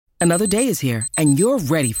Another day is here, and you're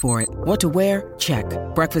ready for it. What to wear? Check.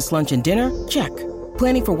 Breakfast, lunch, and dinner? Check.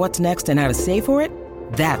 Planning for what's next and how to save for it?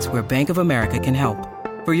 That's where Bank of America can help.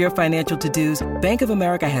 For your financial to-dos, Bank of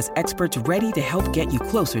America has experts ready to help get you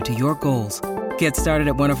closer to your goals. Get started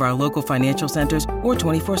at one of our local financial centers or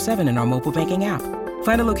 24/7 in our mobile banking app.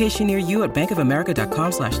 Find a location near you at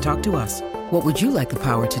bankofamerica.com/talktous. What would you like the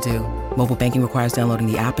power to do? Mobile banking requires downloading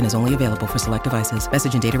the app and is only available for select devices.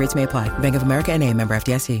 Message and data rates may apply. Bank of America N.A., member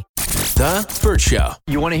FDIC. The Burt Show.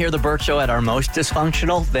 You want to hear the Burt Show at our most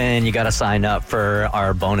dysfunctional? Then you got to sign up for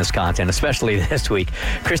our bonus content, especially this week.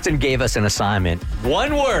 Kristen gave us an assignment.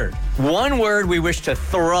 One word we wish to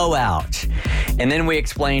throw out. And then we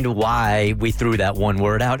explained why we threw that one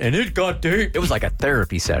word out, and it got deep. It was like a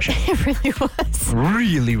therapy session. It really was.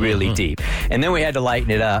 Really, really deep. And then we had to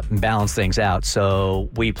lighten it up and balance things out. So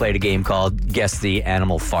we played a game called Guess the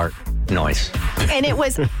Animal Fart Noise. And it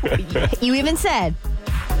was, you even said,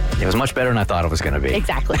 it was much better than I thought it was going to be.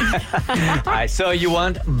 Exactly. All right, so you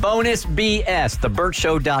want bonus BS,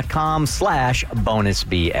 theburtshow.com/bonus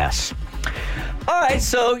BS. All right,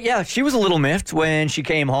 so yeah, she was a little miffed when she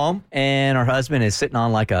came home and her husband is sitting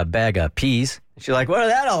on like a bag of peas. She's like, what is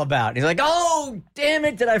that all about? And he's like, oh, damn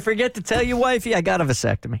it, did I forget to tell you, wifey? I got a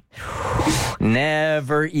vasectomy.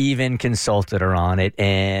 Never even consulted her on it,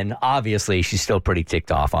 and obviously she's still pretty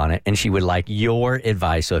ticked off on it, and she would like your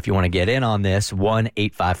advice. So if you want to get in on this,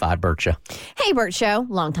 1-855-BURT-SHOW. Hey, Burt Show,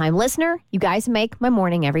 longtime listener. You guys make my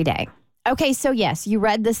morning every day. Okay, so yes, you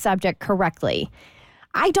read the subject correctly.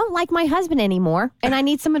 I don't like my husband anymore, and I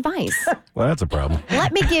need some advice. Well, that's a problem.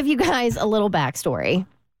 Let me give you guys a little backstory.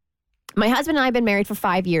 My husband and I have been married for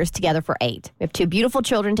 5 years, together for 8. We have 2 beautiful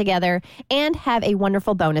children together and have a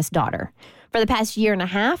wonderful bonus daughter. For the past year and a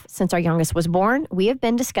half, since our youngest was born, we have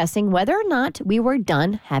been discussing whether or not we were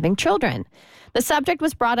done having children. The subject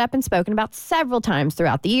was brought up and spoken about several times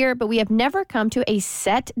throughout the year, but we have never come to a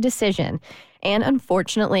set decision. And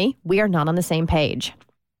unfortunately, we are not on the same page.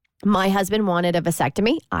 My husband wanted a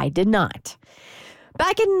vasectomy. I did not.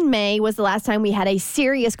 Back in May was the last time we had a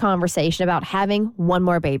serious conversation about having one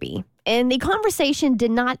more baby. And the conversation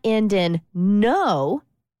did not end in no,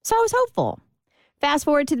 so I was hopeful. Fast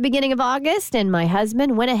forward to the beginning of August, and my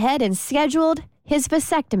husband went ahead and scheduled his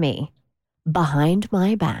vasectomy behind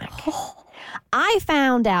my back. I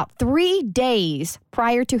found out 3 days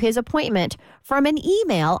prior to his appointment from an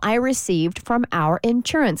email I received from our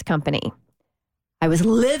insurance company. I was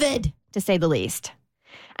livid, to say the least.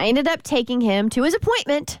 I ended up taking him to his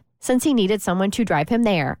appointment since he needed someone to drive him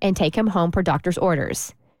there and take him home per doctor's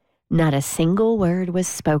orders. Not a single word was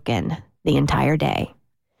spoken the entire day.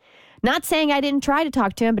 Not saying I didn't try to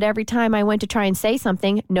talk to him, but every time I went to try and say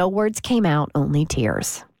something, no words came out, only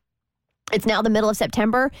tears. It's now the middle of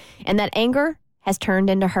September, and that anger has turned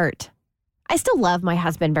into hurt. I still love my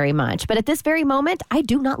husband very much, but at this very moment, I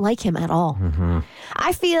do not like him at all.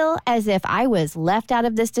 I feel as if I was left out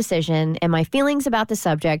of this decision and my feelings about the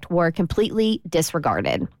subject were completely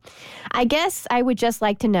disregarded. I guess I would just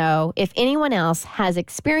like to know if anyone else has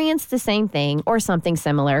experienced the same thing or something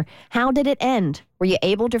similar. How did it end? Were you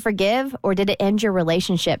able to forgive, or did it end your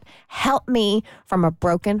relationship? Help me from a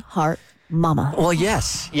broken heart, mama. Well,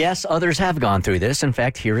 yes, others have gone through this. In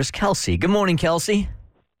fact, here is Kelsey. Good morning, Kelsey.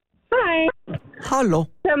 Hi. Hello.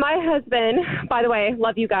 So my husband, by the way,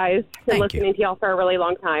 love you guys. Been listening to y'all for a really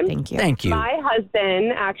long time. Thank you. Thank you. My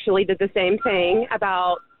husband actually did the same thing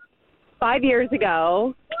about 5 years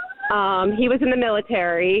ago. He was in the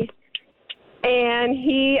military, and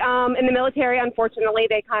he, in the military, unfortunately,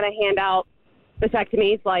 they kind of hand out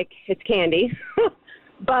vasectomies like it's candy.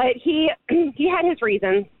 But he had his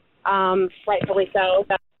reasons, rightfully so.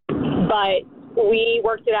 But we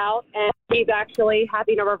worked it out, and he's actually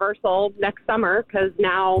having a reversal next summer because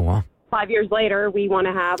now, 5 years later, we want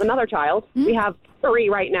to have another child. We have 3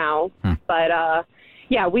 right now. But,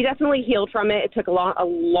 yeah, we definitely healed from it. It took a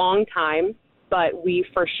long time, but we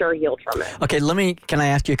for sure healed from it. Okay, can I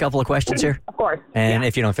ask you a couple of questions here? Of course. And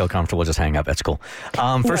if you don't feel comfortable, just hang up. That's cool.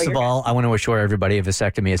 First of all, I want to assure everybody a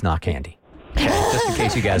vasectomy is not candy. Okay, just in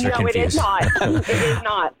case you guys are confused. No, it is not. It is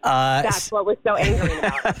not. That's what was so angry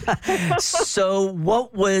about it. So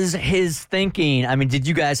what was his thinking? I mean, did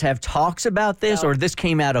you guys have talks about this, or this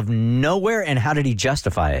came out of nowhere, and how did he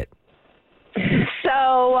justify it?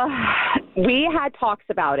 So we had talks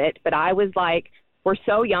about it, but I was like, we're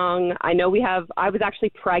so young. I know I was actually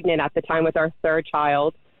pregnant at the time with our 3rd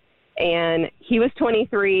child, and he was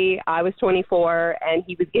 23, I was 24, and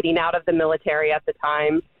he was getting out of the military at the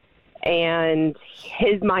time. And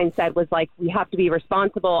his mindset was like, we have to be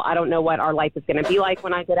responsible. I don't know what our life is going to be like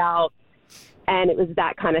when I get out. And it was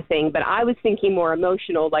that kind of thing. But I was thinking more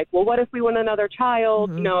emotional, like, well, what if we want another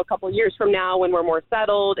child, you know, a couple of years from now when we're more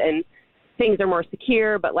settled and things are more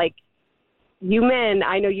secure. But, like, you men,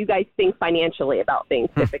 I know you guys think financially about things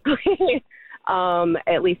typically.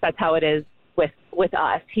 At least that's how it is with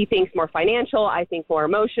us. He thinks more financial. I think more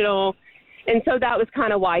emotional. And so that was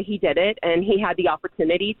kind of why he did it. And he had the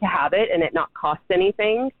opportunity to have it and it not cost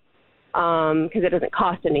anything. Because it doesn't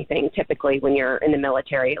cost anything typically when you're in the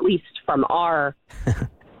military, at least from our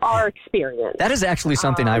experience. That is actually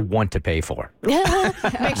something I want to pay for.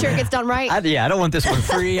 Make sure it gets done right. I don't want this one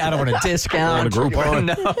free. I don't want a discount. A Groupon.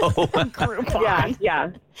 No. Groupon. Yeah.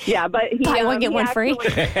 But he, buy one, get one free.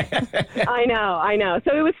 I know.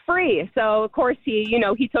 So it was free. So of course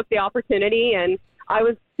he took the opportunity, and I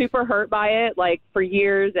was super hurt by it, like, for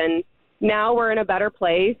years. And now we're in a better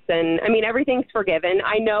place, and I mean, everything's forgiven.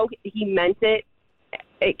 I know he meant it.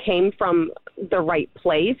 It came from the right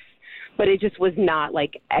place, but it just was not,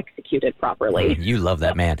 like, executed properly. You love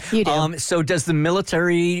that man. You do. So does the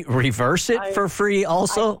military reverse it for free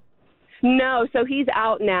also? No, so he's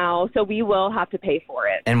out now, so we will have to pay for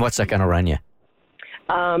it. And what's that going to run you?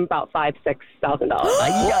 About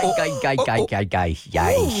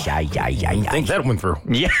 $5,000-$6,000. Think that went through.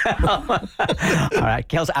 Yeah. All right,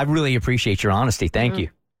 Kelsey, I really appreciate your honesty. Thank you.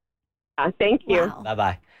 Thank you. Wow.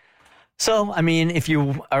 Bye-bye. So, I mean, if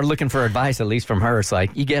you are looking for advice, at least from her, it's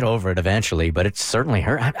like you get over it eventually, but it's certainly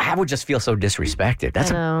her. I would just feel so disrespected.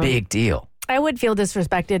 That's a big deal. I would feel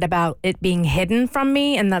disrespected about it being hidden from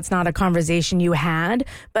me, and that's not a conversation you had.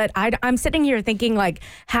 But I'm sitting here thinking, like,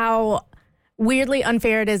 how weirdly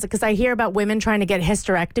unfair it is, because I hear about women trying to get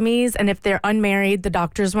hysterectomies, and if they're unmarried, the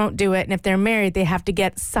doctors won't do it, and if they're married, they have to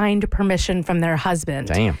get signed permission from their husband.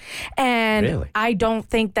 Damn. And Really? I don't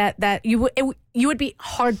think that you would be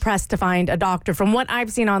hard pressed to find a doctor, from what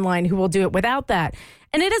I've seen online, who will do it without that.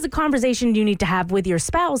 And it is a conversation you need to have with your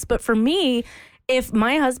spouse. But for me, if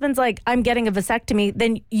my husband's like, I'm getting a vasectomy,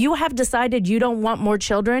 then you have decided you don't want more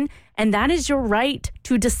children, and that is your right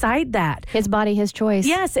to decide that. His body, his choice.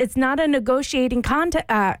 Yes, it's not a negotiating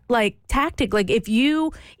tactic. Like,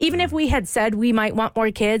 even if we had said we might want more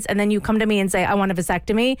kids, and then you come to me and say, I want a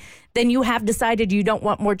vasectomy, then you have decided you don't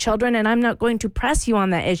want more children, and I'm not going to press you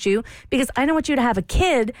on that issue, because I don't want you to have a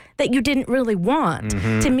kid that you didn't really want.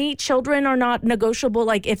 To me, children are not negotiable.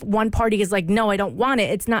 Like, if one party is like, no, I don't want it,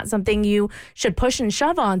 it's not something you should push and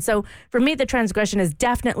shove on. So for me, the transgression is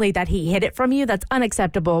definitely that he hid it from you. That's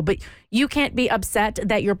unacceptable. But you can't be upset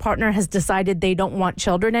that your partner has decided they don't want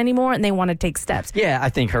children anymore and they want to take steps. Yeah, I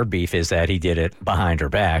think her beef is that he did it behind her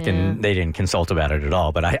back and they didn't consult about it at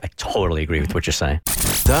all. But I totally agree with what you're saying.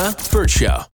 The Burt Show.